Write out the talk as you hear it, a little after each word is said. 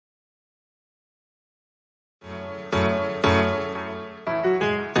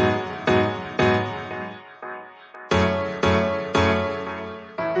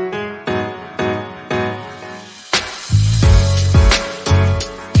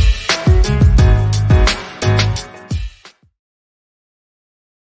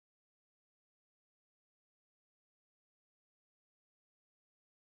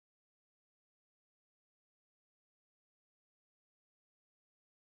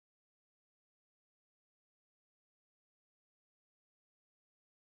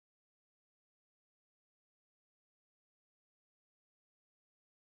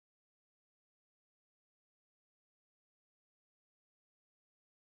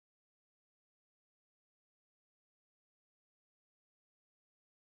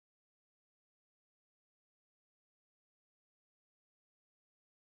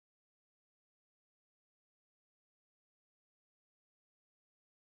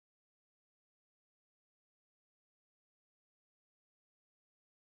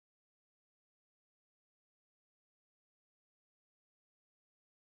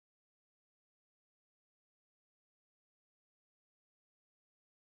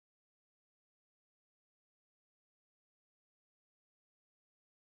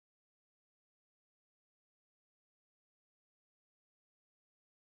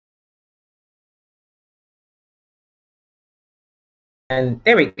And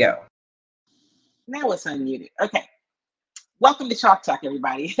there we go. Now it's unmuted. Okay. Welcome to Chalk Talk,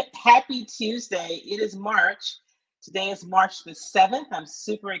 everybody. Happy Tuesday. It is March. Today is March the 7th. I'm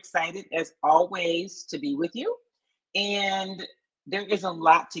super excited, as always, to be with you. And there is a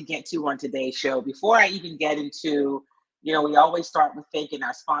lot to get to on today's show. Before I even get into, we always start with thanking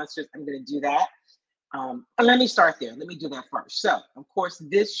our sponsors. I'm going to do that. Let me start there. Let me do that first. So, of course,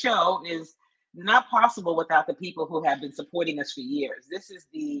 this show is not possible without the people who have been supporting us for years.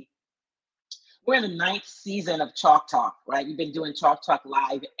 We're in the 9th season of Chalk Talk, right? We've been doing Chalk Talk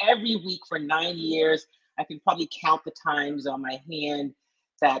live every week for 9 years. I can probably count the times on my hand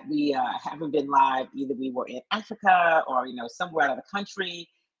that we haven't been live. Either we were in Africa or, somewhere out of the country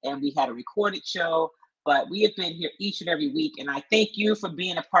and we had a recorded show. But we have been here each and every week. And I thank you for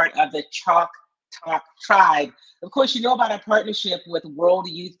being a part of the Chalk Talk tribe. Of course, you know about our partnership with World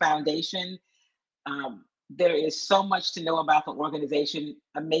Youth Foundation. There is so much to know about the organization.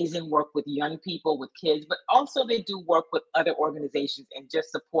 Amazing work with young people, with kids, but also they do work with other organizations and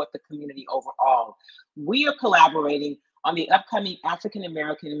just support the community overall. We are collaborating on the upcoming African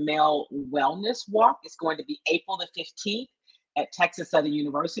American Male Wellness Walk. It's going to be April the 15th at Texas Southern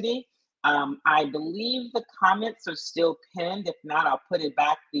University. I believe the comments are still pinned. If not, I'll put it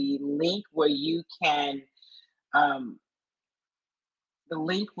back. The link where you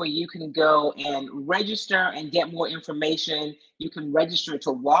can go and register and get more information. You can register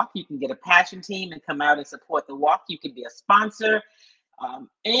to walk. You can get a passion team and come out and support the walk. You can be a sponsor,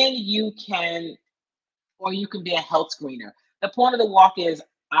 and you can be a health screener. The point of the walk is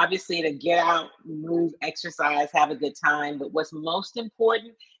obviously to get out, move, exercise, have a good time. But what's most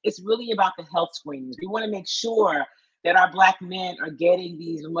important is really about the health screenings. We want to make sure that our Black men are getting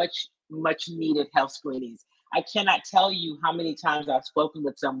these much, much needed health screenings. I cannot tell you how many times I've spoken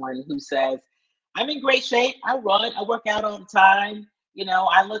with someone who says, I'm in great shape. I run, I work out all the time. You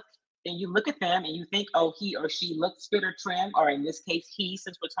look at them and you think, oh, he or she looks fit or trim, or in this case, he,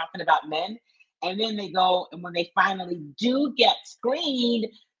 since we're talking about men. And then they go, and when they finally do get screened,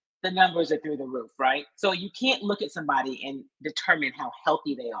 the numbers are through the roof, right? So you can't look at somebody and determine how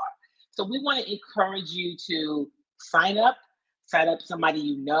healthy they are. So we want to encourage you to sign up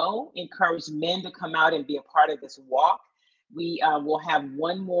somebody encourage men to come out and be a part of this walk. We will have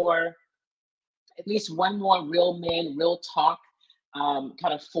at least one more real men, real talk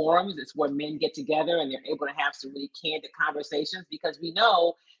kind of forums. It's where men get together and they're able to have some really candid conversations, because we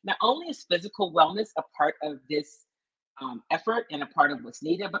know not only is physical wellness a part of this effort and a part of what's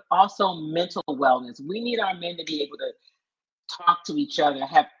needed, but also mental wellness. We need our men to be able to talk to each other,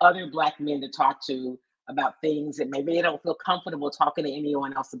 have other Black men to talk to about things that maybe they don't feel comfortable talking to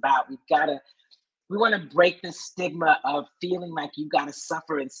anyone else about. We want to break the stigma of feeling like you got to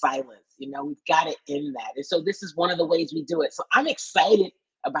suffer in silence. We've got to end that. And so this is one of the ways we do it. So I'm excited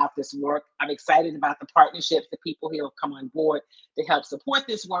about this work. I'm excited about the partnerships, the people who have come on board to help support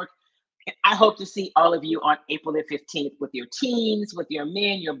this work. And I hope to see all of you on April the 15th with your teams, with your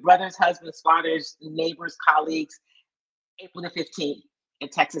men, your brothers, husbands, fathers, neighbors, colleagues, April the 15th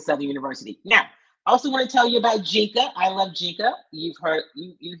at Texas Southern University. Now, I also want to tell you about Jinka. I love Jinka. You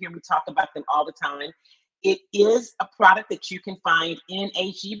hear me talk about them all the time. It is a product that you can find in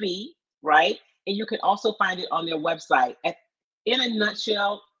HEB, right? And you can also find it on their website. In a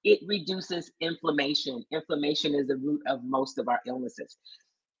nutshell, it reduces inflammation. Inflammation is the root of most of our illnesses.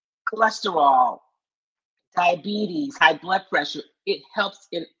 Cholesterol, diabetes, high blood pressure. It helps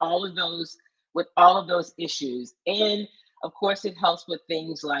with all of those issues. And of course, it helps with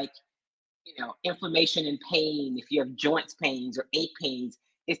things like inflammation and pain. If you have joints pains or ache pains,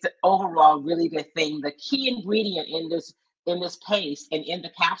 it's the overall really the key ingredient in this paste and in the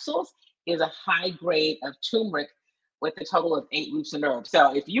capsules is a high grade of turmeric with a total of 8 roots and herbs.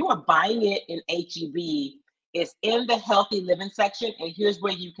 So if you are buying it in HEB, it's in the healthy living section, and here's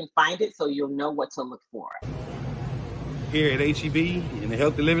where you can find it so you'll know what to look for. Here at HEB in the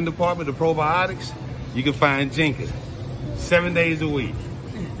healthy living department, the probiotics, you can find Jinka 7 days a week.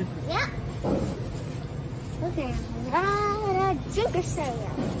 Yeah. Look at a lot of Jinka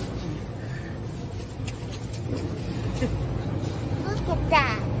sale. Look at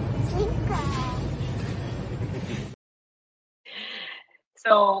that. Jinka.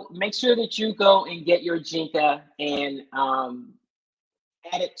 So make sure that you go and get your Jinka and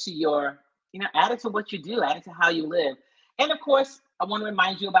add it to what you do, add it to how you live. And of course, I want to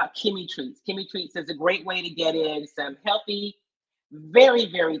remind you about Kimmy Treats. Kimmy Treats is a great way to get in some healthy, very,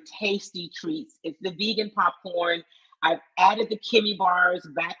 very tasty treats. It's the vegan popcorn. I've added the Kimmy bars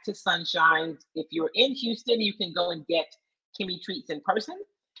back to Sunshine. If you're in Houston, you can go and get Kimmy Treats in person.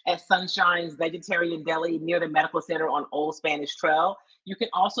 at Sunshine's Vegetarian Deli near the Medical Center on Old Spanish Trail. You can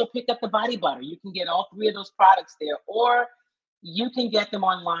also pick up the body butter. You can get all three of those products there, or you can get them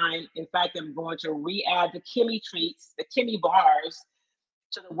online. In fact, I'm going to re-add the Kimmy treats, the Kimmy bars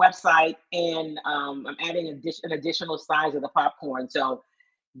to the website, and I'm adding an additional size of the popcorn. So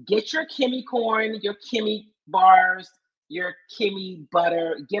get your Kimmy corn, your Kimmy bars, your Kimmy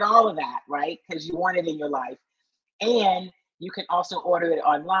butter, get all of that, right? Because you want it in your life. And you can also order it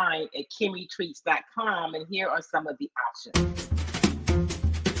online at kimmytreats.com. And here are some of the options.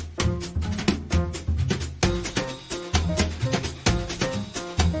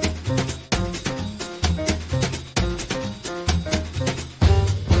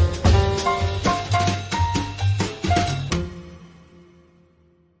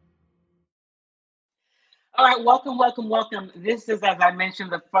 All right, welcome, welcome, welcome. This is, as I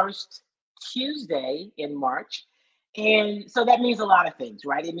mentioned, the first Tuesday in March. And so that means a lot of things,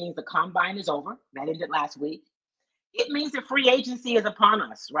 right? It means the combine is over. That ended last week. It means that free agency is upon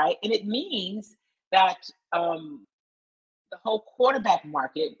us, right? And it means that the whole quarterback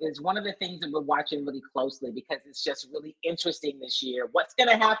market is one of the things that we're watching really closely because it's just really interesting this year. What's going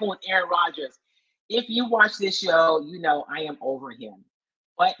to happen with Aaron Rodgers? If you watch this show, you know I am over him.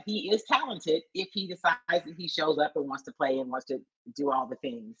 But he is talented if he decides that he shows up and wants to play and wants to do all the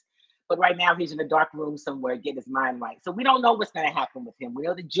things. But right now he's in a dark room somewhere getting his mind right. So we don't know what's going to happen with him. We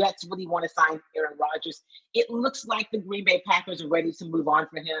know the Jets really want to sign Aaron Rodgers. It looks like the Green Bay Packers are ready to move on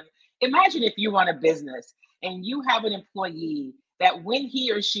for him. Imagine if you run a business and you have an employee that when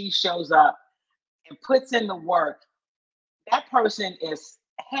he or she shows up and puts in the work, that person is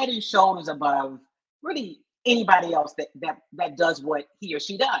head and shoulders above really anybody else that does what he or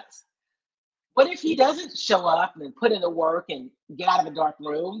she does. But if he doesn't show up and put in the work and get out of the dark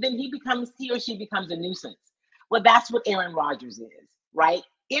room, then he or she becomes a nuisance. Well, that's what Aaron Rodgers is, right?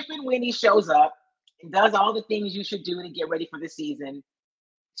 If and when he shows up and does all the things you should do to get ready for the season,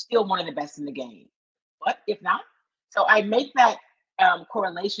 still one of the best in the game. But if not, so I make that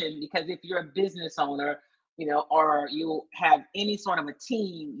correlation because if you're a business owner, or you have any sort of a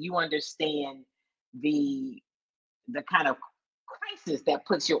team, you understand the kind of crisis that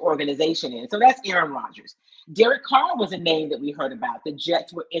puts your organization in. So that's Aaron Rodgers. Derek Carr was a name that we heard about. The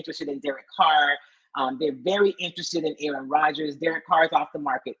Jets were interested in Derek Carr. They're very interested in Aaron Rodgers. Derek Carr is off the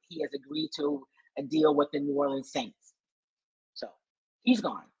market. He has agreed to a deal with the New Orleans Saints. So he's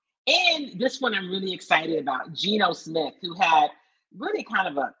gone. And this one I'm really excited about. Geno Smith, who had really kind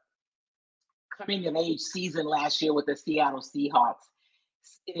of a coming of age season last year with the Seattle Seahawks,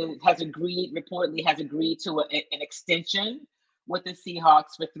 reportedly has agreed to an extension with the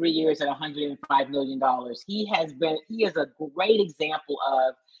Seahawks for 3 years at $105 million. He is a great example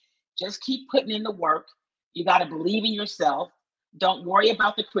of just keep putting in the work. You got to believe in yourself. Don't worry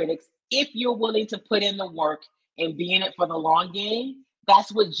about the critics. If you're willing to put in the work and be in it for the long game,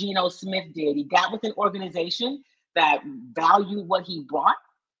 that's what Geno Smith did. He got with an organization that valued what he brought,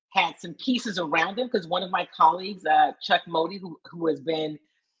 had some pieces around him, because one of my colleagues, Chuck Modi, who has been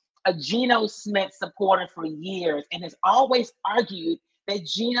a Geno Smith supporter for years and has always argued that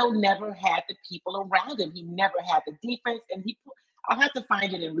Geno never had the people around him. He never had the defense, and I'll have to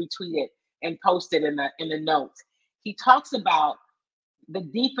find it and retweet it and post it in the notes. He talks about the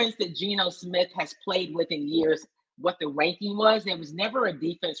defense that Geno Smith has played with in years, what the ranking was. There was never a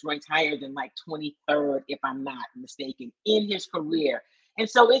defense ranked higher than like 23rd, if I'm not mistaken, in his career. And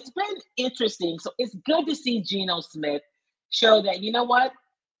so it's been interesting. So it's good to see Geno Smith show that, you know what?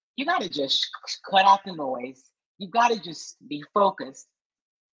 You got to just cut out the noise. You got to just be focused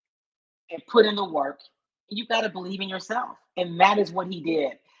and put in the work. You got to believe in yourself. And that is what he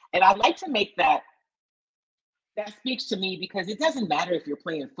did. And I like to make that speaks to me because it doesn't matter if you're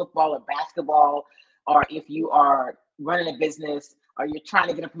playing football or basketball, or if you are running a business, or you're trying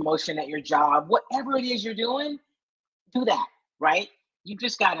to get a promotion at your job. Whatever it is you're doing, do that, right? You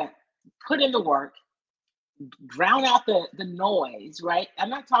just got to put in the work, drown out the noise, right? I'm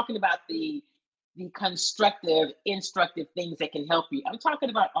not talking about the constructive, instructive things that can help you. I'm talking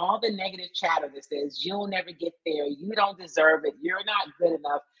about all the negative chatter that says you'll never get there, you don't deserve it, you're not good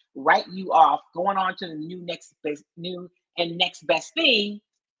enough, write you off, going on to the new and next best thing.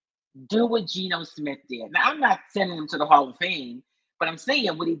 Do what Geno Smith did. Now, I'm not sending him to the Hall of Fame, but I'm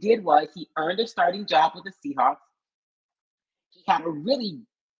saying what he did was he earned a starting job with the Seahawks. He had a really,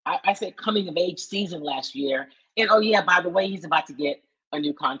 I said, coming of age season last year. And oh yeah, by the way, he's about to get a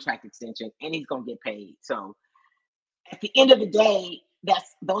new contract extension and he's going to get paid. So at the end of the day,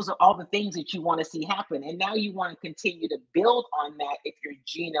 those are all the things that you want to see happen. And now you want to continue to build on that if you're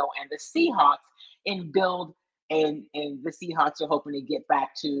Geno and the Seahawks, and build and the Seahawks are hoping to get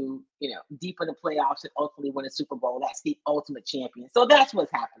back to, deep in the playoffs and ultimately win a Super Bowl. That's the ultimate champion. So that's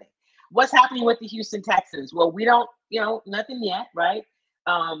what's happening. What's happening with the Houston Texans? Well, we don't, nothing yet, right?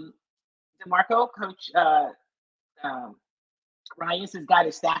 Um, DeMarco, Coach um, Ryans has got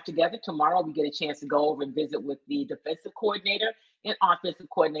his staff together. Tomorrow we get a chance to go over and visit with the defensive coordinator and offensive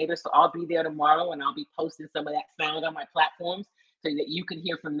coordinator. So I'll be there tomorrow and I'll be posting some of that sound on my platforms so that you can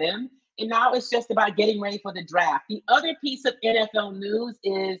hear from them. And now it's just about getting ready for the draft. The other piece of NFL news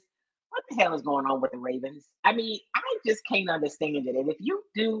is what the hell is going on with the Ravens? I mean, I just can't understand it. And if you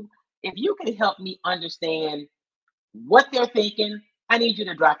can help me understand what they're thinking, I need you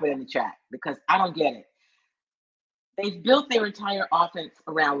to drop it in the chat because I don't get it. They've built their entire offense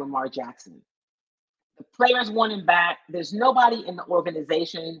around Lamar Jackson. The players want him back. There's nobody in the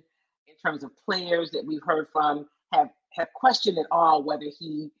organization in terms of players that we've heard from have questioned at all whether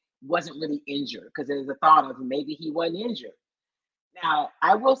he wasn't really injured because there's a thought of maybe he wasn't injured. Now,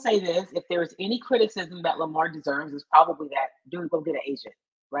 I will say this, if there's any criticism that Lamar deserves, is probably that, dude, go get an agent,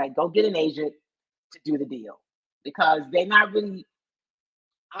 right? Go get an agent to do the deal because they're not really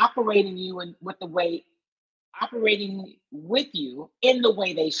operating with you in the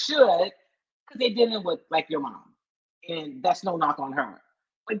way they should because they're dealing with like your mom. And that's no knock on her.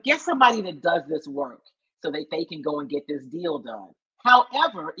 But get somebody that does this work so that they can go and get this deal done.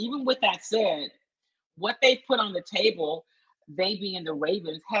 However, even with that said, what they put on the table, they being the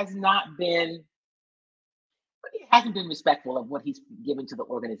Ravens, hasn't been respectful of what he's given to the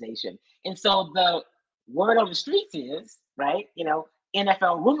organization. And so the word on the streets is, right,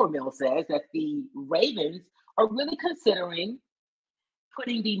 NFL rumor mill says that the Ravens are really considering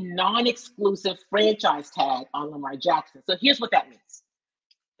putting the non-exclusive franchise tag on Lamar Jackson. So here's what that means.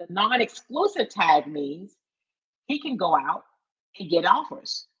 The non-exclusive tag means he can go out and get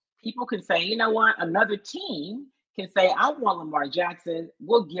offers. People can say, you know what, another team can say, I want Lamar Jackson.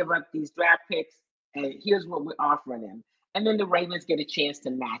 We'll give up these draft picks, and here's what we're offering him. And then the Ravens get a chance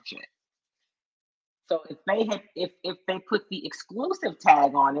to match it. So if they put the exclusive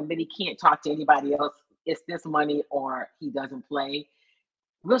tag on him, then he can't talk to anybody else. It's this money or he doesn't play.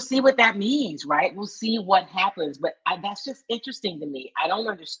 We'll see what that means, right? We'll see what happens. But that's just interesting to me. I don't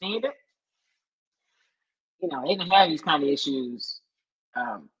understand it. They didn't have these kind of issues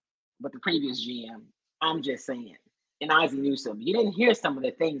with the previous GM. I'm just saying. And Ozzie Newsome, you didn't hear some of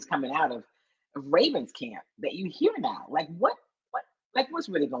the things coming out of Ravens camp that you hear now. Like what's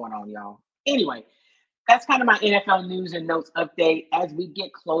really going on, y'all? Anyway, that's kind of my NFL news and notes update as we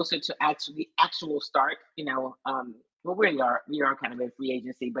get closer to actual start. Well, we are kind of in free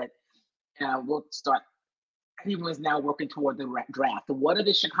agency, but we'll start. Everyone's now working toward the draft. What are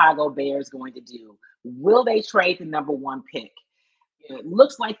the Chicago Bears going to do? Will they trade the number one pick? It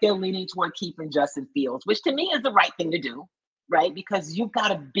looks like they're leaning toward keeping Justin Fields, which to me is the right thing to do, right? Because you've got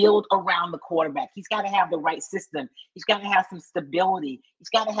to build around the quarterback. He's got to have the right system. He's got to have some stability. He's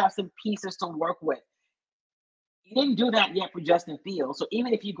got to have some pieces to work with. You didn't do that yet for Justin Fields. So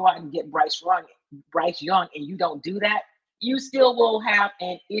even if you go out and get Bryce Young and you don't do that, you still will have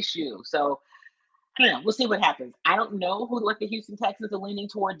an issue. So we'll see what happens. I don't know what the Houston Texans are leaning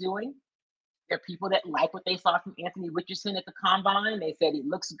toward doing. There are people that like what they saw from Anthony Richardson at the combine. They said he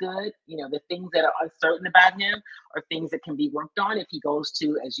looks good. The things that are uncertain about him are things that can be worked on if he goes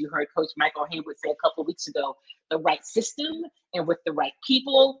to, as you heard Coach Michael Haywood say a couple of weeks ago, the right system and with the right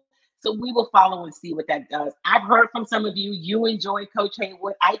people. So we will follow and see what that does. I've heard from some of you. You enjoy Coach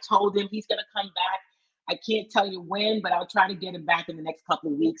Haywood. I told him he's going to come back. I can't tell you when, but I'll try to get him back in the next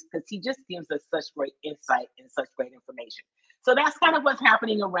couple of weeks because he just gives us such great insight and such great information. So that's kind of what's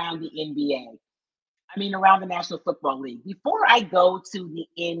happening around the NBA. Around the National Football League. Before I go to the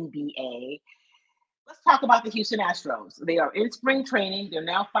NBA, let's talk about the Houston Astros. They are in spring training. They're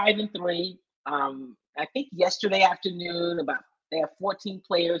now 5-3. I think yesterday afternoon, they have 14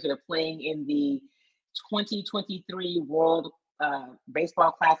 players that are playing in the 2023 World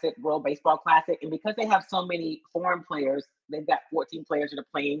Baseball Classic. And because they have so many foreign players, they've got 14 players that are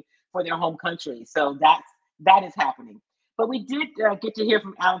playing for their home country. So that is happening. But we did get to hear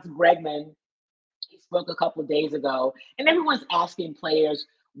from Alex Bregman. He spoke a couple of days ago, and everyone's asking players,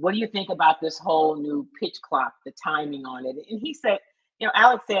 what do you think about this whole new pitch clock, the timing on it? And he said,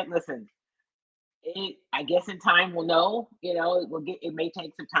 Alex said, listen, I guess in time we'll know, it may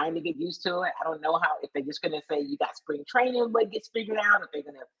take some time to get used to it. I don't know if they're just going to say you got spring training, but it gets figured out,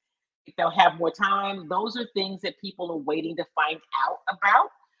 if they'll have more time. Those are things that people are waiting to find out about.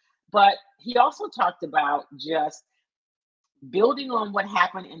 But he also talked about just building on what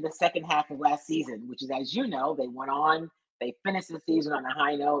happened in the second half of last season, which is, as you know, they finished the season on a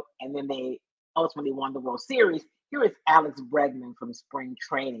high note, and then they ultimately won the World Series. Here is Alex Bregman from spring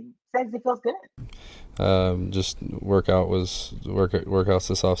training. Says it feels good. Just workouts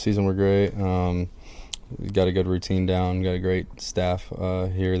this off season were great. Got a good routine down. Got a great staff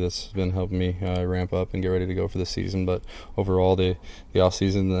here that's been helping me ramp up and get ready to go for the season. But overall, the off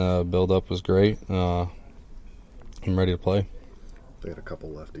season build up was great. I'm ready to play. They had a couple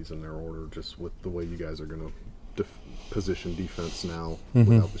lefties in their order, just with the way you guys are going to position defense now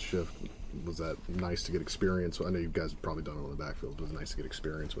without the shift. Was that nice to get experience? I know you guys have probably done it on the backfield, but it was nice to get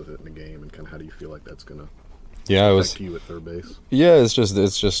experience with it in the game. And kind of how do you feel like that's going to affect you at third base? Yeah, it's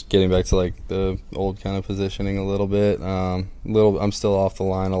just getting back to like the old kind of positioning a little bit. I'm still off the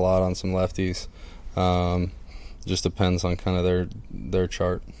line a lot on some lefties. Just depends on kind of their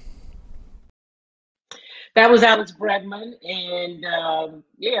chart. That was Alex Bregman, and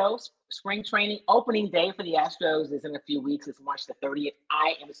spring training opening day for the Astros is in a few weeks. It's March the 30th.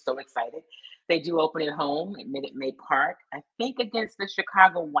 I am so excited. They do open at home at Minute Maid Park, I think against the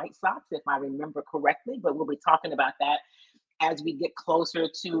Chicago White Sox, if I remember correctly, but we'll be talking about that as we get closer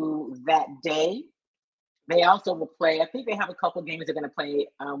to that day. They also will play, I think they have a couple games they're going to play,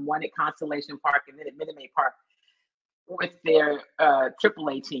 one at Constellation Park and then at Minute Maid Park with their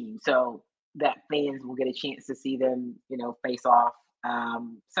AAA team. So that fans will get a chance to see them, face off.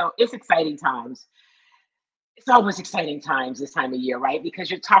 So it's exciting times. It's always exciting times this time of year, right?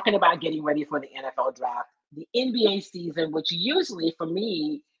 Because you're talking about getting ready for the NFL draft. The NBA season, which usually for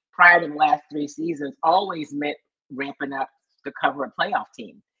me, prior to the last 3 seasons, always meant ramping up to cover a playoff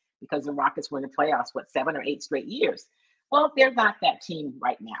team because the Rockets were in the playoffs, 7 or 8 straight years. Well, they're not that team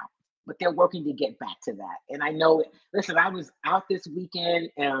right now, but they're working to get back to that. And I know, listen, I was out this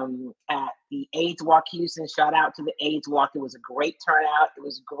weekend at the AIDS Walk Houston. Shout out to the AIDS Walk. It was a great turnout. It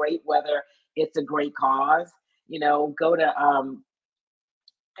was great weather. It's a great cause. Go to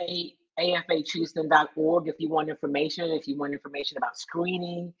afhouston.org if you want information. If you want information about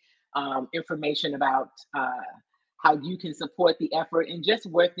screening, information about how you can support the effort and just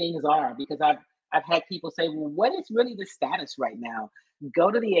where things are. Because I've had people say, well, what is really the status right now?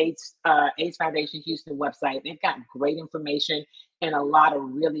 Go to the AIDS Foundation Houston website. They've got great information and a lot of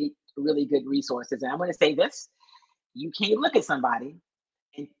really, really good resources. And I'm going to say this, you can't look at somebody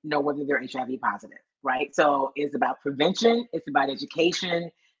and know whether they're HIV positive, right? So it's about prevention, it's about education,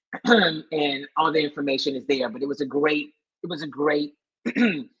 and all the information is there. But it was a great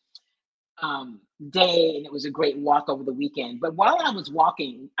day, and it was a great walk over the weekend. But while I was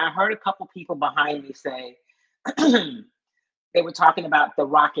walking, I heard a couple people behind me say, they were talking about the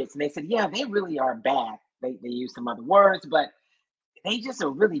Rockets, and they said, yeah, they really are bad. They use some other words, but they just are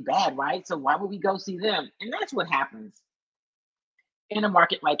really bad, right? So why would we go see them? And that's what happens in a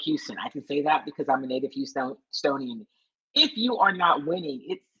market like Houston. I can say that because I'm a native Houstonian. If you are not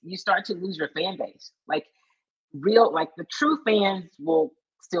winning, you start to lose your fan base. Like the true fans will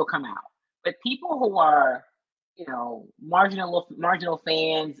still come out. But people who are, marginal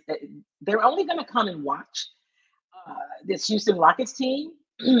fans, they're only going to come and watch this Houston Rockets team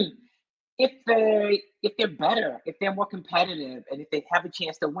if they're better, if they're more competitive, and if they have a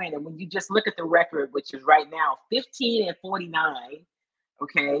chance to win. And when you just look at the record, which is right now 15-49,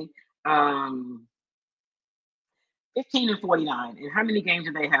 okay, 15-49, and how many games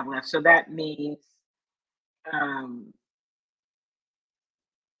do they have left? So that means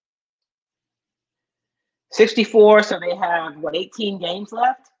 64. So they have 18 games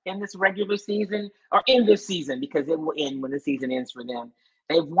left in this regular season, or in this season, because it will end when the season ends for them.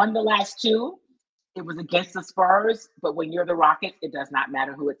 They've won the last 2. It was against the Spurs, but when you're the Rockets, it does not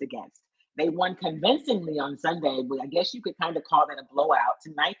matter who it's against. They won convincingly on Sunday, but I guess you could kind of call that a blowout.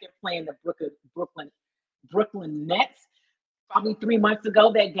 Tonight they're playing the Brooklyn Nets. Probably 3 months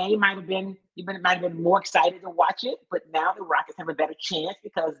ago, that game might have been more excited to watch it, but now the Rockets have a better chance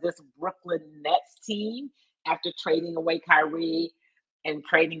because this Brooklyn Nets team, after trading away Kyrie and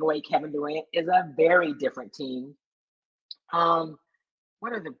trading away Kevin Durant, is a very different team.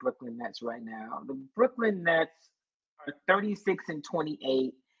 What are the Brooklyn Nets right now? The Brooklyn Nets are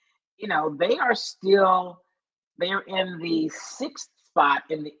 36-28. They're in the 6th spot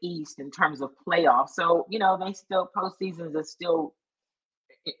in the East in terms of playoffs. So, they still, postseasons are still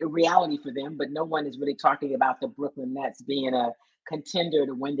a reality for them, but no one is really talking about the Brooklyn Nets being a contender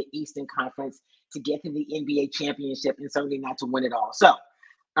to win the Eastern Conference, to get to the NBA championship, and certainly not to win it all. So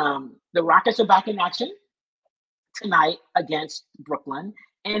the Rockets are back in action tonight against Brooklyn.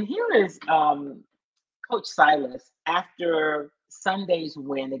 And here is Coach Silas after Sunday's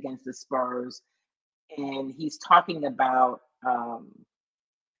win against the Spurs, and he's talking about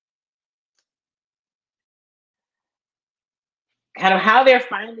kind of how they're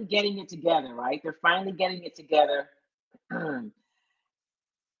finally getting it together, right? They're finally getting it together.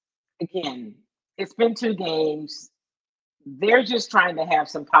 Again, it's been 2 games. They're just trying to have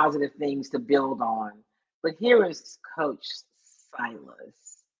some positive things to build on. But here is Coach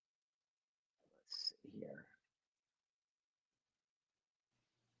Silas. Let's see here.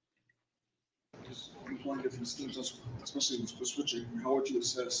 Just employing different schemes, especially with switching. How would you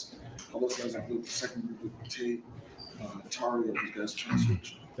assess how those guys have looked the second group with Tate, Tari, and these guys trying to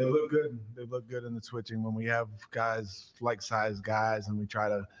switch? They look good. They look good in the switching. When we have guys, like-sized guys, and we try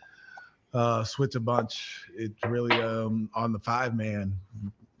to switch a bunch, it's really on the 5-man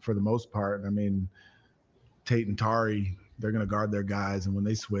for the most part. I mean, Tate and Tari, they're going to guard their guys, and when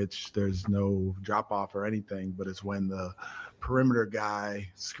they switch, there's no drop-off or anything, but it's when the perimeter guy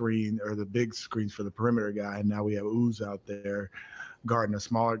screen or the big screens for the perimeter guy, and now we have Ooze out there guarding a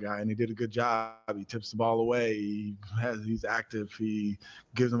smaller guy, and he did a good job. He tips the ball away. He's active. He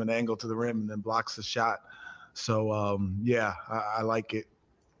gives him an angle to the rim and then blocks the shot. So, yeah, I like it.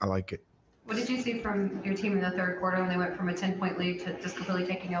 I like it. What did you see from your team in the third quarter when they went from a 10-point lead to just completely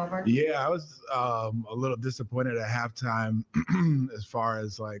taking over? Yeah, I was a little disappointed at halftime as far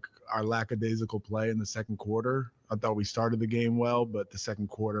as like our lackadaisical play in the second quarter. I thought we started the game well, but the second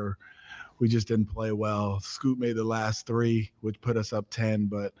quarter we just didn't play well. Scoot made the last 3, which put us up 10,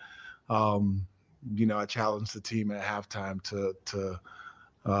 but I challenged the team at halftime to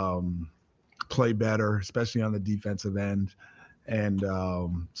play better, especially on the defensive end, and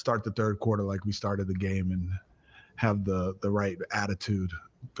start the third quarter like we started the game and have the right attitude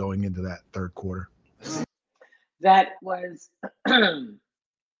going into that third quarter. That was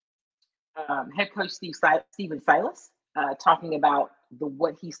head coach Steven Silas talking about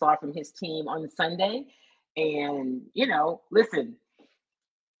what he saw from his team on Sunday. And, listen,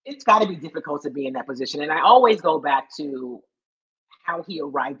 it's got to be difficult to be in that position. And I always go back to how he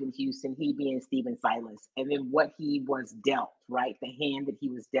arrived in Houston, he being Steven Silas, and then what he was dealt, right? The hand that he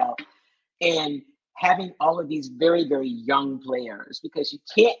was dealt. And having all of these very, very young players, because you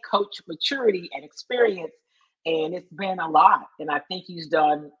can't coach maturity and experience. And it's been a lot. And I think he's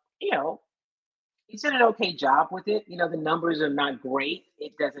done, he's done an okay job with it. The numbers are not great.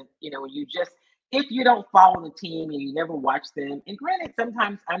 It doesn't, if you don't follow the team and you never watch them, and granted,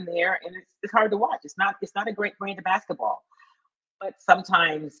 sometimes I'm there and it's hard to watch. It's not a great brand of basketball. But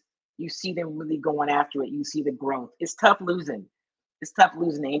sometimes you see them really going after it. You see the growth. It's tough losing.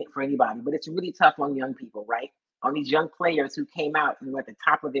 Ain't it, for anybody? But it's really tough on young people, right? On these young players who came out and were at the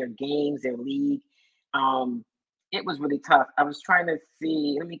top of their games, their league. It was really tough. I was trying to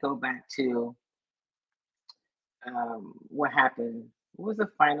see. Let me go back to what happened. What was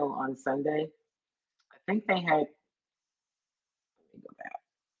the final on Sunday? I think they had. Let me go back.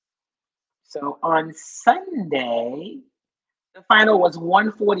 So on Sunday, the final was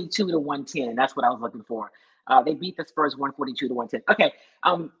 142 to 110. That's what I was looking for. They beat the Spurs 142 to 110. Okay.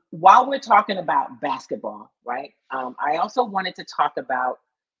 While we're talking about basketball, right? I also wanted to talk about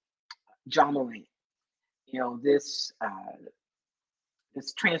Ja Morant. This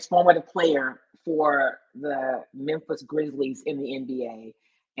transformative player for the Memphis Grizzlies in the NBA,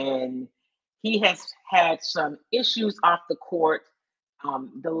 and he has had some issues off the court.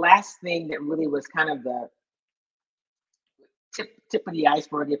 The last thing that really was kind of the tip of the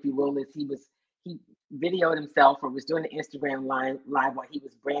iceberg, if you will, is he videoed himself or was doing an Instagram live while he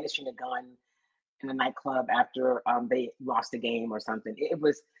was brandishing a gun in a nightclub after they lost a game or something. It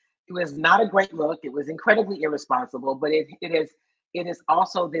was not a great look. It was incredibly irresponsible, but it has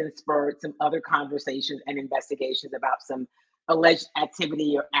also then spurred some other conversations and investigations about some alleged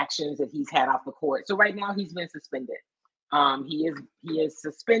activity or actions that he's had off the court. So right now he's been suspended. He is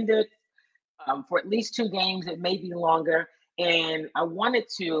suspended for at least 2 games. It may be longer. And I want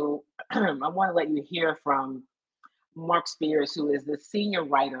to let you hear from Mark Spears, who is the senior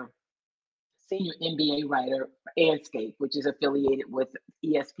NBA writer, Anscape, which is affiliated with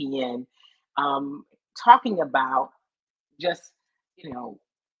ESPN, talking about just, the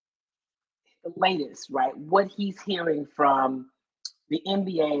latest, right? What he's hearing from the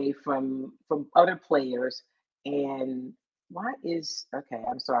NBA, from other players. And okay,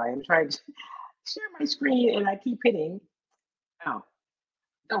 I'm sorry. I'm trying to share my screen and I keep hitting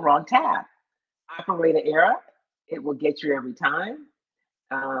the wrong tab. Operator error. It will get you every time.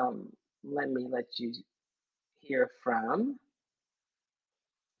 Let you hear from.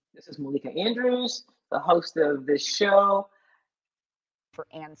 This is Malika Andrews, the host of this show. For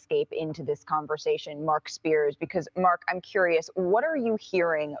Anscape into this conversation, Mark Spears, because Mark, I'm curious, what are you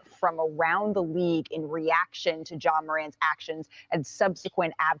hearing from around the league in reaction to Ja Morant's actions and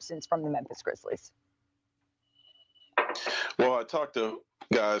subsequent absence from the Memphis Grizzlies? Well, I talked to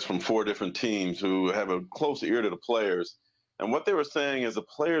guys from 4 different teams who have a close ear to the players. And what they were saying is the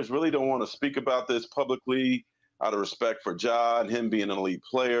players really don't want to speak about this publicly out of respect for Ja and him being an elite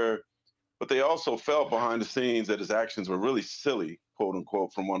player. But they also felt behind the scenes that his actions were really silly, quote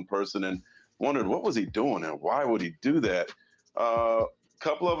unquote, from one person, and wondered what was he doing and why would he do that. A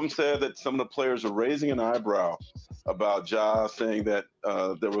couple of them said that some of the players were raising an eyebrow about Ja, saying that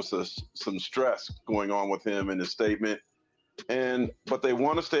there was some stress going on with him in his statement, but they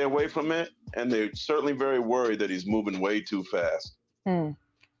want to stay away from it, and they're certainly very worried that he's moving way too fast.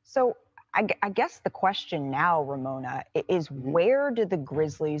 So I guess the question now, Ramona, is where do the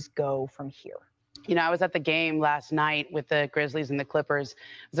Grizzlies go from here? You know, I was at the game last night with the Grizzlies and the Clippers. It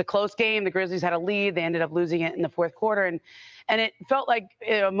was a close game. The Grizzlies had a lead. They ended up losing it in the fourth quarter. And it felt like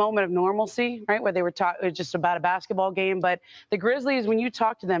a moment of normalcy, right, where they were just about a basketball game. But the Grizzlies, when you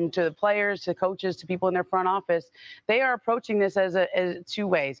talk to them, to the players, to coaches, to people in their front office, they are approaching this as two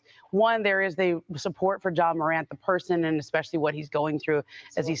ways. One, there is the support for Ja Morant, the person, and especially what he's going through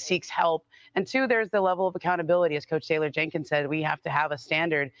as he seeks help. And two, there's the level of accountability. As Coach Taylor Jenkins said, we have to have a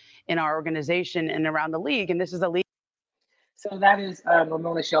standard in our organization and around the league. And this is a league. So that is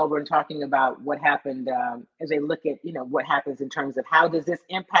Ramona Shelburne talking about what happened as they look at, what happens in terms of how does this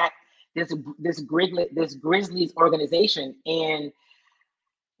impact this Grizzlies organization. And,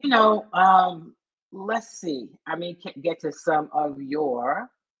 let's see. Get to some of your,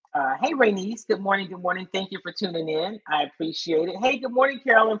 hey, Rainice, good morning. Good morning. Thank you for tuning in. I appreciate it. Hey, good morning,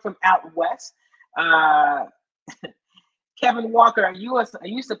 Carolyn from out west. Kevin Walker, are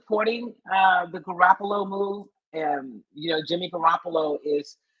you supporting the Garoppolo move? Jimmy Garoppolo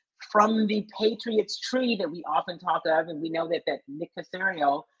is from the Patriots tree that we often talk of, and we know that Nick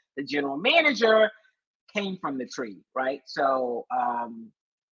Caserio, the general manager, came from the tree, right? So,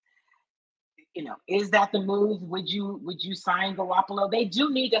 is that the move? Would you sign Garoppolo? They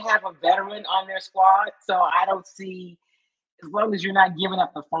do need to have a veteran on their squad, so I don't see, as long as you're not giving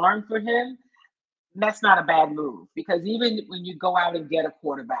up the farm for him, that's not a bad move, because even when you go out and get a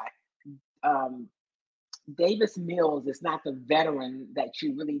quarterback, Davis Mills is not the veteran that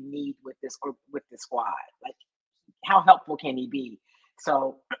you really need with this squad. Like, how helpful can he be?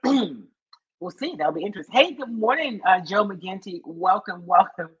 So we'll see. That'll be interesting. Hey, good morning, Joe McGinty. Welcome.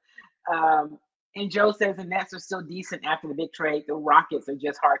 And Joe says the Nets are still decent after the big trade. The Rockets are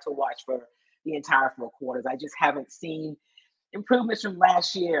just hard to watch for the entire 4 quarters. I just haven't seen improvements from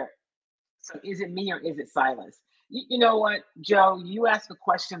last year. So is it me or is it Silas? You know what, Joe? You asked a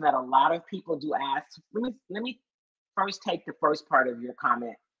question that a lot of people do ask. Let me first take the first part of your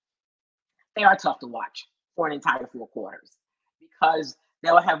comment. They are tough to watch for an entire 4 quarters, because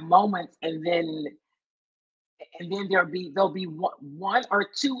they'll have moments, and then there'll be one or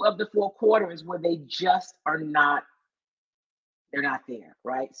two of the 4 quarters where they just are not. They're not there,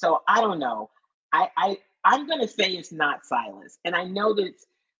 right? So I don't know. I'm gonna say it's not Silas, and I know that it's.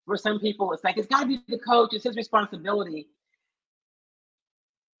 For some people, it's like, it's got to be the coach. It's his responsibility.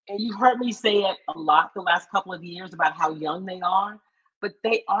 And you've heard me say it a lot the last couple of years about how young they are, but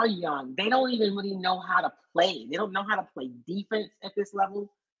they are young. They don't even really know how to play. They don't know how to play defense at this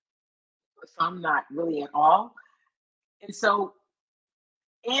level. Some not really at all. And so,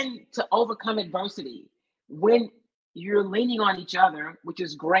 and to overcome adversity, when you're leaning on each other, which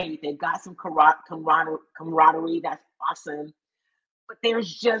is great, they've got some camaraderie. That's awesome. But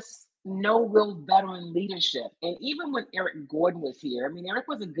there's just no real veteran leadership. And even when Eric Gordon was here, Eric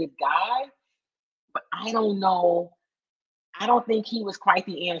was a good guy, but I don't know. I don't think he was quite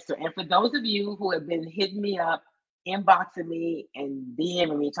the answer. And for those of you who have been hitting me up, inboxing me, and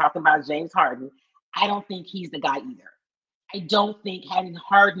DMing me talking about James Harden, I don't think he's the guy either. I don't think having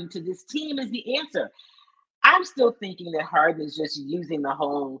Harden to this team is the answer. I'm still thinking that Harden is just using the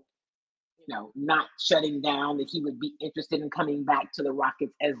whole not shutting down, that he would be interested in coming back to the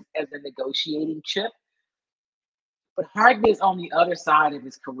Rockets as a negotiating chip. But Harden is on the other side of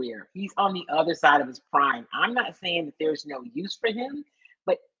his career. He's on the other side of his prime. I'm not saying that there's no use for him,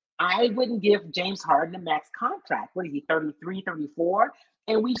 but I wouldn't give James Harden a max contract. What is he, 33, 34?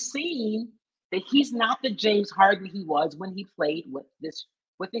 And we've seen that he's not the James Harden he was when he played with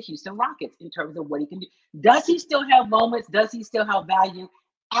the Houston Rockets in terms of what he can do. Does he still have moments? Does he still have value?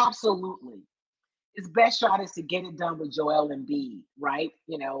 Absolutely. His best shot is to get it done with Joel Embiid, right?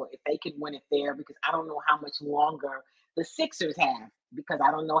 If they can win it there, because I don't know how much longer the Sixers have, because I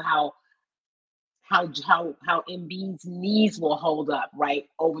don't know how Embiid's knees will hold up, right,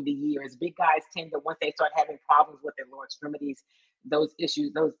 over the years. Big guys tend to, once they start having problems with their lower extremities, those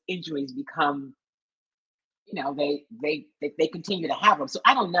injuries become, they continue to have them. So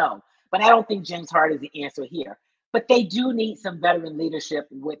I don't know, but I don't think James Harden is the answer here. But they do need some veteran leadership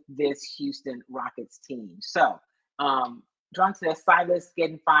with this Houston Rockets team. So, Drunk says Silas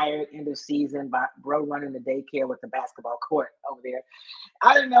getting fired end of season by bro running the daycare with the basketball court over there.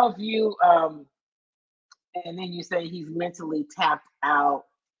 I don't know if you, and then you say he's mentally tapped out.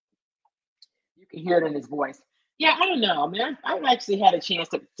 You can hear it in his voice. Yeah, I don't know. I mean, I've actually had a chance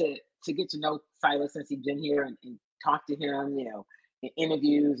to get to know Silas since he's been here and talk to him, in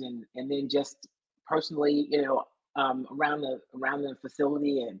interviews and then just personally, around the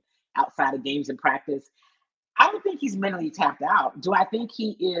facility and outside of games and practice. I don't think he's mentally tapped out. Do I think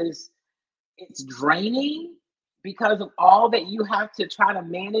he is? It's draining because of all that you have to try to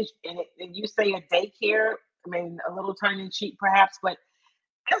manage. And you say a daycare, I mean, a little tongue in cheek perhaps, but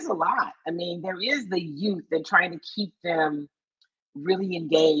that's a lot. I mean, there is the youth and trying to keep them really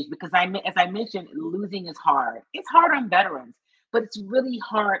engaged because as I mentioned, losing is hard. It's hard on veterans, but it's really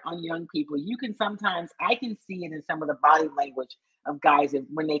hard on young people. You can sometimes, I can see it in some of the body language of guys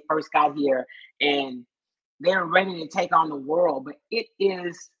when they first got here and they're ready to take on the world, but it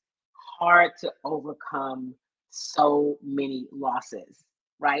is hard to overcome so many losses,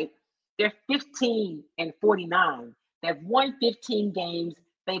 right? They're 15-49. They've won 15 games.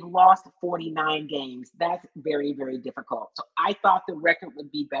 They've lost 49 games. That's very, very difficult. So I thought the record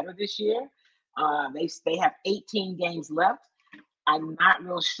would be better this year. They have 18 games left. I'm not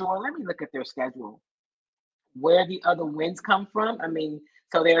real sure. Let me look at their schedule. Where the other wins come from. I mean,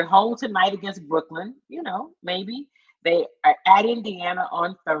 so they're home tonight against Brooklyn, maybe. They are at Indiana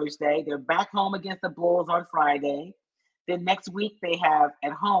on Thursday. They're back home against the Bulls on Friday. Then next week they have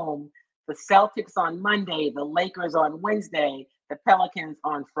at home the Celtics on Monday, the Lakers on Wednesday, the Pelicans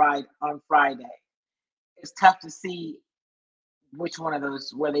on Friday. It's tough to see which one of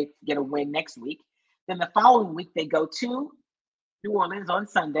those where they get a win next week. Then the following week they go to New Orleans on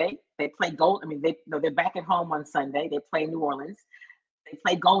Sunday. They play they're back at home on Sunday. They play New Orleans. They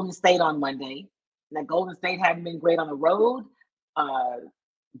play Golden State on Monday. Now Golden State haven't been great on the road,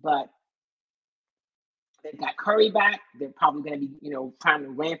 but they've got Curry back. They're probably going to be, trying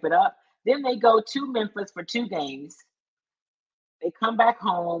to ramp it up. Then they go to Memphis for 2 games. They come back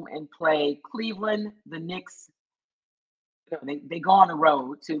home and play Cleveland, the Knicks. They go on the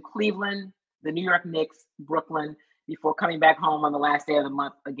road to Cleveland, the New York Knicks, Brooklyn, before coming back home on the last day of the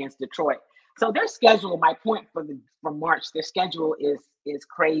month against Detroit. So their schedule, my point for March, their schedule is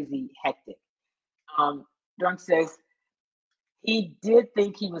crazy hectic. Drunk says he did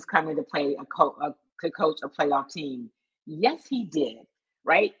think he was coming to play to coach a playoff team. Yes, he did,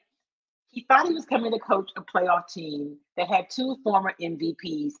 right? He thought he was coming to coach a playoff team that had 2 former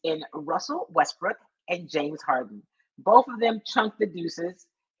MVPs in Russell Westbrook and James Harden. Both of them chunked the deuces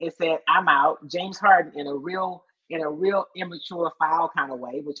and said, "I'm out." James Harden in a real immature foul kind of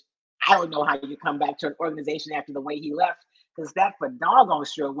way, which I don't know how you come back to an organization after the way he left, because that for doggone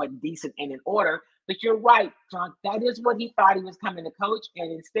sure wasn't decent and in order. But you're right, Drunk. That is what he thought he was coming to coach.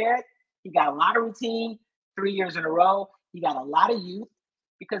 And instead, he got a lot of routine 3 years in a row. He got a lot of youth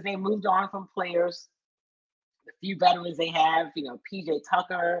because they moved on from players. The few veterans they have, PJ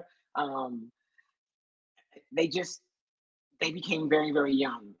Tucker, they became very, very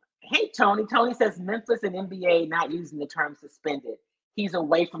young. Hey, Tony. Tony says Memphis and NBA not using the term suspended. He's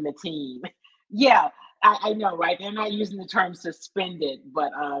away from the team. Yeah, I know, right? They're not using the term suspended,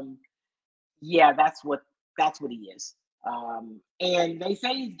 but yeah, that's what he is. And they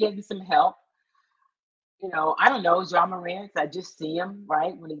say he's getting some help. I don't know, Ja Morant. I just see him,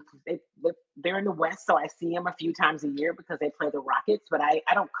 right? When they're in the West, so I see him a few times a year because they play the Rockets, but I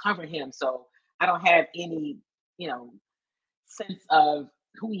don't cover him, so I don't have any, sense of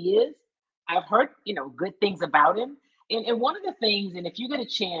who he is. I've heard, good things about him. And one of the things, and if you get a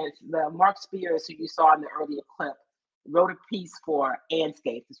chance, the Mark Spears, who you saw in the earlier clip, wrote a piece for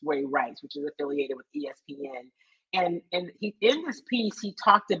Anscape, is where he writes, which is affiliated with ESPN. And he, in this piece, he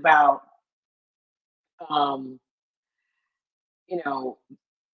talked about, Ja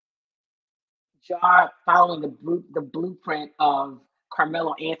following the blueprint of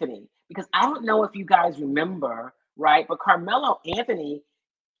Carmelo Anthony. Because I don't know if you guys remember, right? But Carmelo Anthony,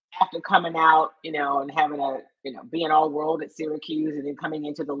 after coming out, and having being all world at Syracuse and then coming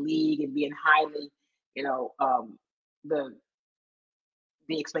into the league and being highly, the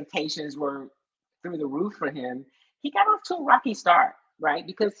expectations were through the roof for him. He got off to a rocky start, right?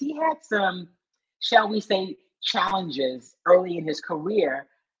 Because he had some, shall we say, challenges early in his career,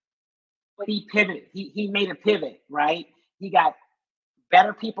 but he pivoted. He made a pivot, right? He got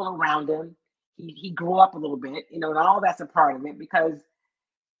better people around him. He grew up a little bit, and all that's a part of it because.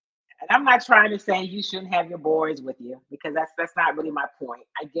 And I'm not trying to say you shouldn't have your boys with you because that's not really my point.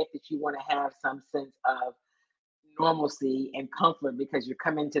 I get that you want to have some sense of normalcy and comfort because you're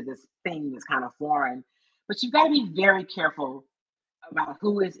coming to this thing that's kind of foreign. But you've got to be very careful about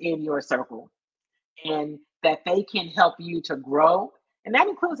who is in your circle and that they can help you to grow. And that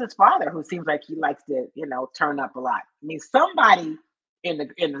includes his father, who seems like he likes to, turn up a lot. I mean, somebody in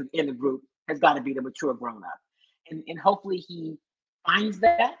the group has got to be the mature grown up, and hopefully he finds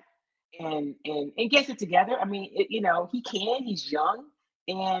that and gets it together. I mean, he's young,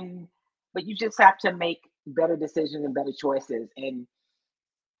 and but you just have to make better decisions and better choices. And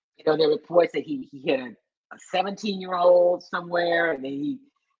there are reports that he hit a 17-year-old somewhere, and then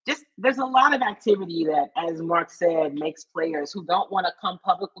there's a lot of activity that, as Mark said, makes players who don't want to come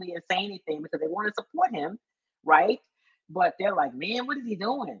publicly and say anything because they want to support him, right? But they're like, man, what is he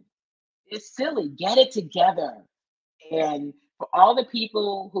doing? It's silly. Get it together. And for all the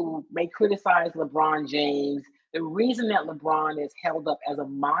people who may criticize LeBron James, the reason that LeBron is held up as a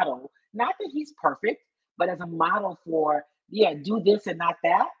model, not that he's perfect, but as a model for, do this and not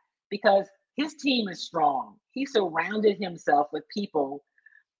that, because his team is strong. He surrounded himself with people.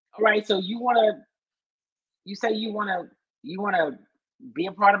 All right, so you say you want to be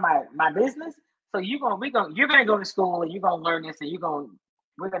a part of my business. So you're gonna go to school and you're gonna learn this, and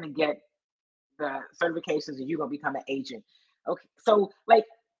we're gonna get the certifications, and you're gonna become an agent. Okay, so like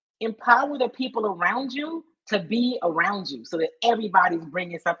empower the people around you to be around you, so that everybody's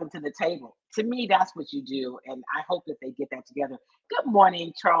bringing something to the table. To me, that's what you do, and I hope that they get that together. Good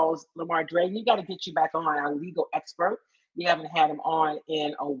morning, Charles Lamar Drayton. We got to get you back on, our legal expert. We haven't had him on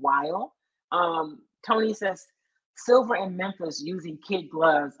in a while. Tony says Silver and Memphis using kid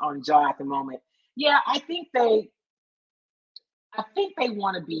gloves on Ja at the moment. Yeah, I think they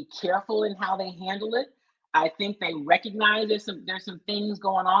want to be careful in how they handle it. I think they recognize there's some things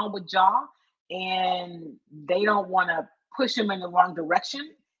going on with Ja, and they don't want to push him in the wrong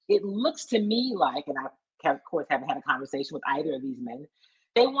direction. It looks to me like, and I of course haven't had a conversation with either of these men,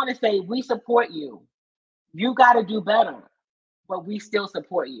 they want to say, we support you. You got to do better, but we still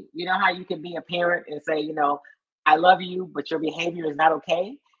support you. You know how you can be a parent and say, I love you, but your behavior is not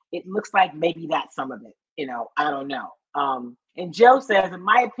okay? It looks like maybe that's some of it. I don't know. And Joe says, in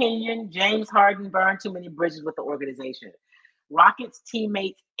my opinion, James Harden burned too many bridges with the organization. Rockets,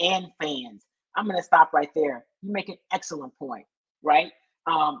 teammates, and fans. I'm going to stop right there. You make an excellent point, right?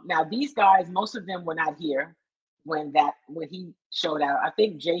 Now, these guys, most of them were not here when he showed out. I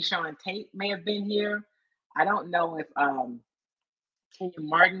think Jay Sean Tate may have been here. I don't know if Kenyon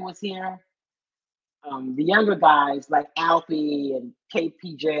Martin was here. The younger guys like Alfie and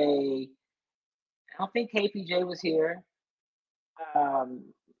KPJ. I don't think KPJ was here.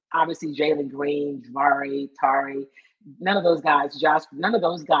 Obviously Jalen Green, Jabari, Tari. None of those guys, Josh, none of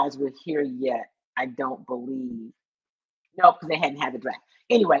those guys were here yet, I don't believe. No, because they hadn't had the draft.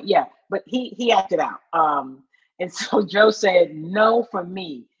 Anyway, yeah, but he acted out. And so Joe said, no for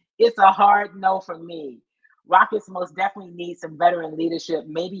me. It's a hard no for me. Rockets most definitely need some veteran leadership.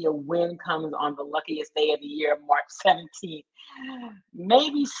 Maybe a win comes on the luckiest day of the year, March 17th.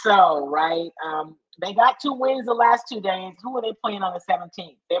 Maybe so, right? They got 2 wins the last 2 days. Who are they playing on the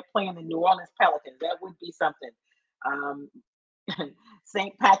 17th? They're playing the New Orleans Pelicans. That would be something.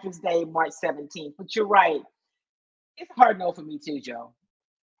 St. Patrick's Day, March 17th. But you're right. It's a hard no for me too, Joe.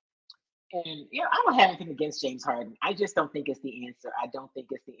 And I don't have anything against James Harden. I just don't think it's the answer. I don't think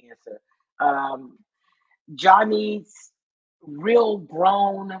it's the answer. Ja needs real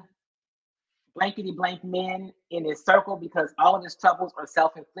grown blankety blank men in his circle because all of his troubles are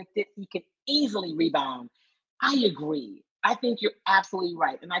self-inflicted. He could easily rebound. I agree. I think you're absolutely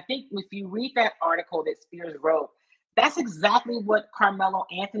right. And I think if you read that article that Spears wrote, that's exactly what Carmelo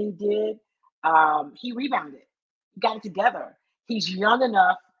Anthony did. He rebounded. He got it together. He's young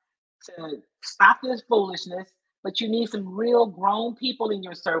enough to stop this foolishness, but you need some real grown people in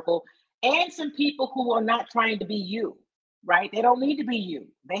your circle and some people who are not trying to be you, right? They don't need to be you.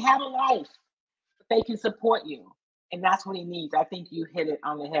 They have a life, but they can support you. And that's what he needs. I think you hit it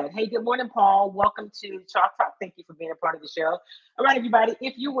on the head. Hey, good morning, Paul. Welcome to Chalk Talk. Thank you for being a part of the show. All right, everybody,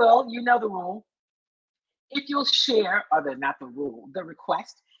 if you will, you know the rule. If you'll share, not the rule, the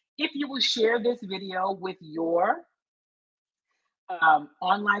request, if you will share this video with your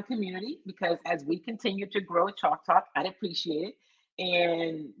online community, because as we continue to grow Chalk Talk, I'd appreciate it.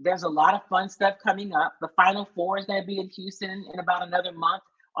 And there's a lot of fun stuff coming up. The Final Four is going to be in Houston in about another month.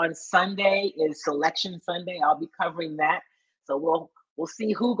 On Sunday is Selection Sunday. I'll be covering that. So we'll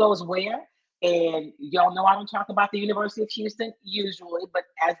see who goes where. And y'all know I don't talk about the University of Houston usually, but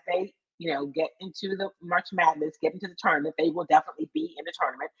as they get into the March Madness, get into the tournament, they will definitely be in the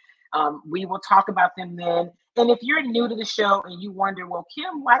tournament. We will talk about them then. And if you're new to the show and you wonder, well,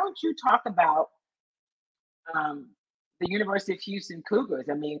 Kim, why don't you talk about the University of Houston Cougars.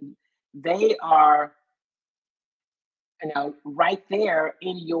 I mean, they are, right there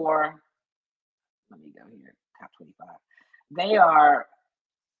in your, let me go here, top 25. They are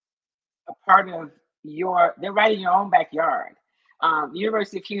a part of they're right in your own backyard. The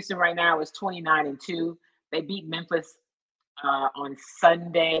University of Houston right now is 29-2. They beat Memphis on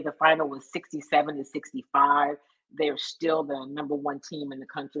Sunday. The final was 67-65. They're still the number one team in the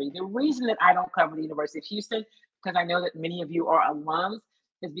country. The reason that I don't cover the University of Houston, because I know that many of you are alums,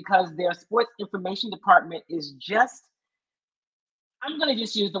 is because their sports information department is just, I'm going to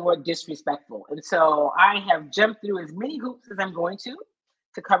just use the word disrespectful. And so I have jumped through as many hoops as I'm going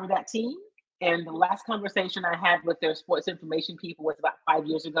to cover that team. And the last conversation I had with their sports information people was about 5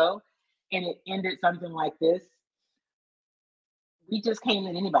 years ago. And it ended something like this. We just can't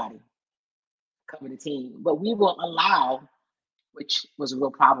let anybody cover the team, but we will allow, which was a real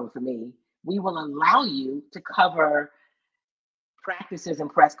problem for me, we will allow you to cover practices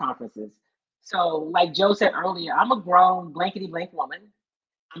and press conferences. So, like Joe said earlier, I'm a grown blankety blank woman.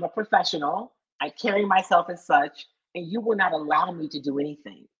 I'm a professional. I carry myself as such, and you will not allow me to do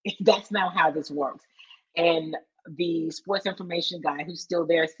anything. That's not how this works. And the sports information guy who's still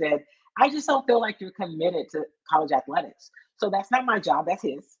there said, I just don't feel like you're committed to college athletics. So that's not my job, that's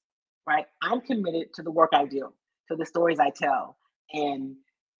his, right? I'm committed to the work I do, to the stories I tell, and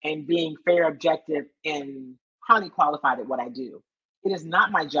being fair, objective, and highly qualified at what I do. It is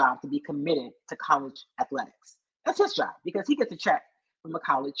not my job to be committed to college athletics. That's his job because he gets a check from a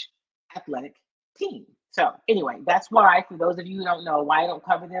college athletic team. So anyway, that's why, for those of you who don't know why I don't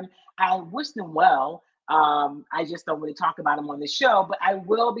cover them, I wish them well. I just don't really talk about them on the show, but I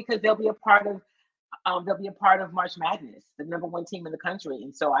will because they'll be a part of March Madness, the number one team in the country,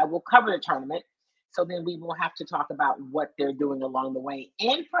 and so I will cover the tournament. So then we will have to talk about what they're doing along the way,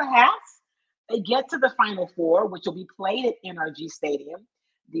 and perhaps they get to the Final Four, which will be played at NRG Stadium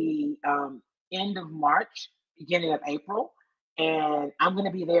the end of March, beginning of April. And I'm going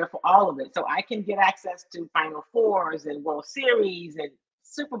to be there for all of it. So I can get access to Final Fours and World Series and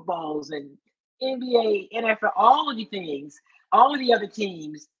Super Bowls and NBA, NFL, all of the things, all of the other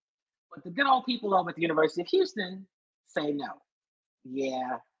teams. But the good old people over at the University of Houston say no.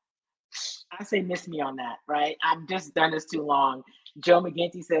 Yeah, I say miss me on that, right? I've just done this too long. Joe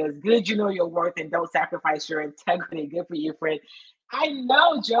McGinty says, good, you know your worth and don't sacrifice your integrity. Good for you, friend. I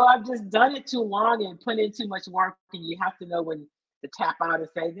know, Joe, I've just done it too long and put in too much work, and you have to know when to tap out and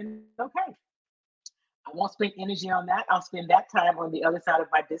say, then okay, I won't spend energy on that. I'll spend that time on the other side of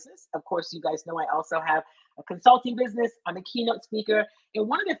my business. Of course, you guys know I also have a consulting business. I'm a keynote speaker. And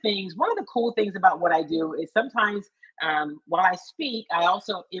one of the cool things about what I do is sometimes while I speak, I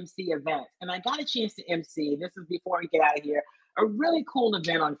also MC events. And I got a chance to MC, this is before we get out of here, a really cool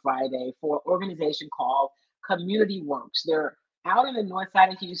event on Friday for an organization called Community Works. They're out in the north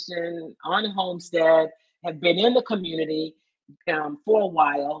side of Houston on Homestead, have been in the community for a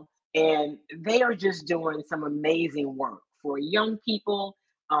while, and they are just doing some amazing work for young people,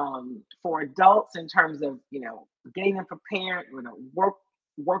 for adults in terms of getting them prepared,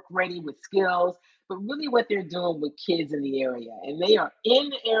 work ready with skills, but really what they're doing with kids in the area. And they are in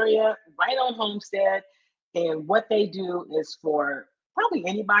the area right on Homestead, and what they do is for probably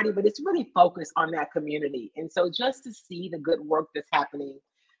anybody, but it's really focused on that community. And so just to see the good work that's happening,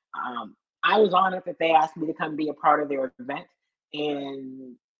 I was honored that they asked me to come be a part of their event.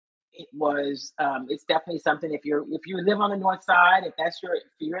 And it's definitely something, if you live on the north side, if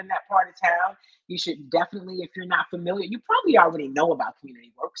you're in that part of town, you should definitely, if you're not familiar, you probably already know about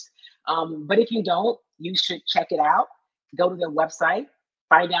Community Works. But if you don't, you should check it out. Go to their website,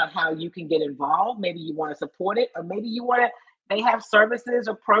 find out how you can get involved. Maybe you want to support it, or maybe they have services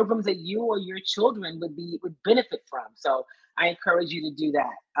or programs that you or your children would benefit from. So I encourage you to do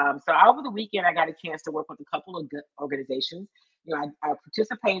that. So over the weekend, I got a chance to work with a couple of good organizations. I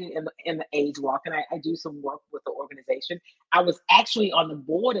participated in the AIDS Walk, and I do some work with the organization. I was actually on the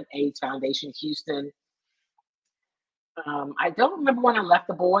board of AIDS Foundation Houston. I don't remember when I left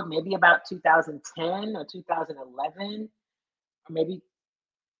the board, maybe about 2010 or 2011, or maybe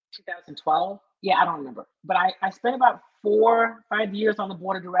 2012. Yeah, I don't remember. But I spent about 4-5 years on the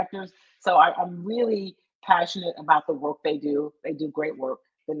board of directors. So I'm really passionate about the work they do. They do great work.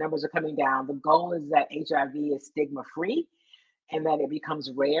 The numbers are coming down. The goal is that HIV is stigma-free, and that it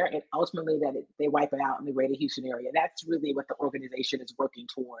becomes rare, and ultimately that they wipe it out in the greater Houston area. That's really what the organization is working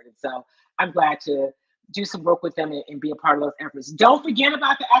toward. And so I'm glad to do some work with them and be a part of those efforts. Don't forget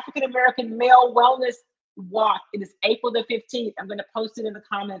about the African American Male Wellness Walk. It is April the 15th. I'm going to post it in the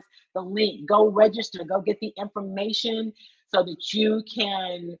comments, the link. Go register, go get the information so that you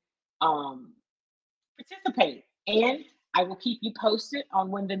can participate. And I will keep you posted on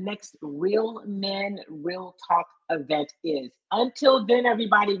when the next Real Men, Real Talk event is. Until then,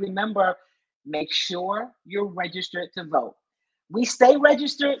 everybody, remember, make sure you're registered to vote. We stay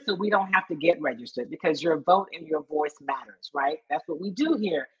registered so we don't have to get registered because your vote and your voice matters, right? That's what we do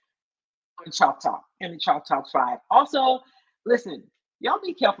here on Chalk Talk and the Chalk Talk Tribe. Also, listen, y'all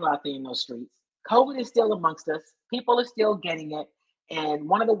be careful out there in those streets. COVID is still amongst us. People are still getting it. And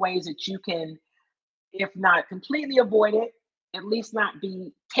one of the ways that you can, if not completely avoid it, at least not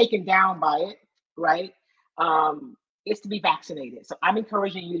be taken down by it, right? Is to be vaccinated. So I'm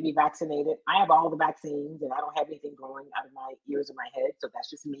encouraging you to be vaccinated. I have all the vaccines and I don't have anything growing out of my ears or my head. So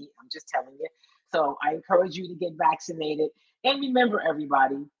that's just me. I'm just telling you. So I encourage you to get vaccinated. And remember,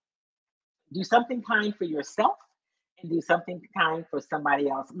 everybody, do something kind for yourself and do something kind for somebody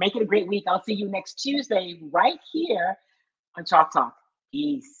else. Make it a great week. I'll see you next Tuesday right here on Chalk Talk.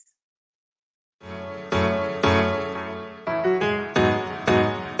 Peace.